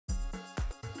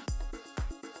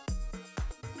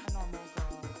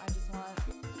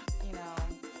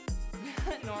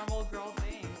normal girl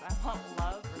things. I want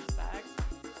love, respect.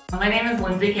 My name is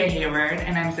Lindsay Hayward,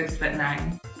 and I'm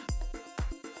 6'9".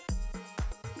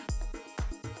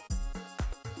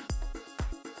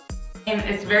 And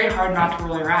it's very hard not to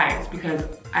roll your eyes because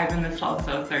I've been this tall since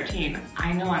I was 13.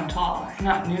 I know I'm tall. It's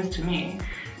not news to me.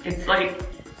 It's like,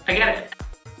 I get it.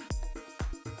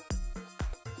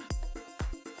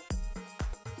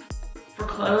 For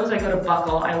clothes, I go to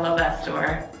Buckle. I love that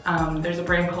store. There's a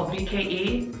brand called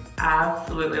BKE.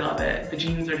 Absolutely love it. The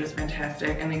jeans are just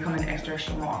fantastic and they come in extra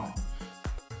long.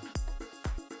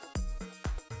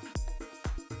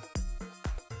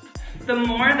 The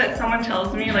more that someone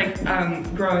tells me, like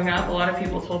growing up, a lot of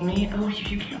people told me, oh,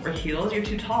 you can't wear heels, you're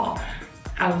too tall.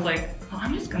 I was like, well,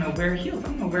 I'm just gonna wear heels.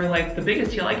 I'm gonna wear like the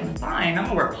biggest heel I can find. I'm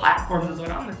gonna wear platforms is what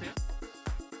I'm gonna do.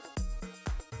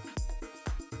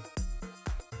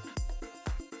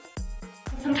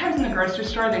 Sometimes in the grocery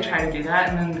store, they try to do that,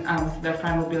 and then their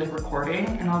friend will be like recording,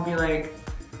 and I'll be like,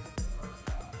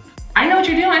 I know what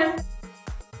you're doing.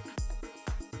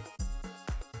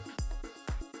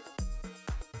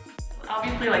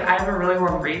 Obviously, like, I have a really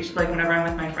long reach. Like, whenever I'm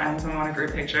with my friends and I want a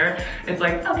group picture, it's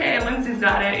like, okay, Lindsay's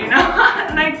got it, you know?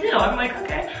 And I do. I'm like,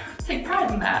 okay, take pride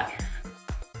in that.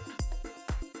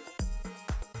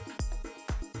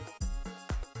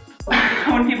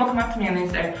 When people come up to me and they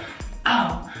say,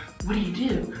 oh, what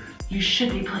do? You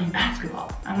should be playing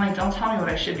basketball. I'm like, don't tell me what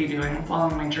I should be doing. I'm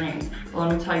following my dreams. But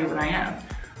let me tell you what I am.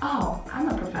 Oh, I'm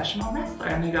a professional wrestler.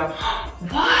 And you go,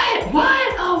 what?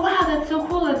 What? Oh, wow, that's so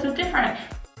cool. That's so different.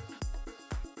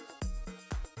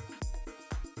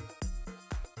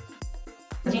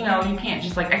 You know, you can't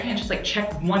just like, I can't just like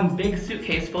check one big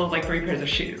suitcase full of like 3 pairs of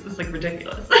shoes. It's like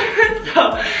ridiculous.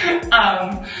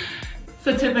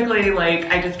 So typically, like,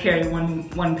 I just carry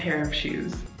one pair of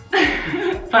shoes.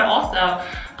 But also,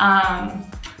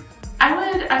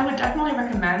 I would definitely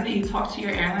recommend that you talk to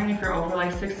your airline if you're over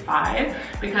like 6'5",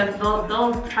 because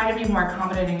they'll try to be more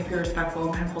accommodating if you're respectful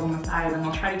and kind of pulling aside, and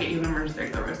they'll try to get you an emergency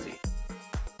exit seat.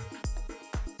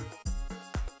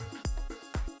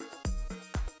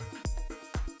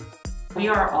 We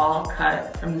are all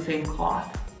cut from the same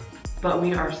cloth, but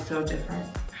we are so different.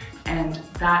 And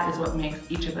that is what makes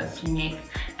each of us unique.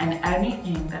 And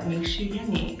anything that makes you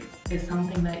unique is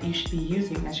something that you should be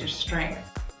using as your strength.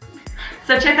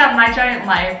 So check out My Giant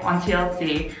Life on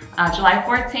TLC, July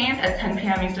 14th at 10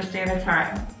 p.m. Eastern Standard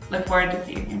Time. Look forward to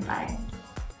seeing you. Bye.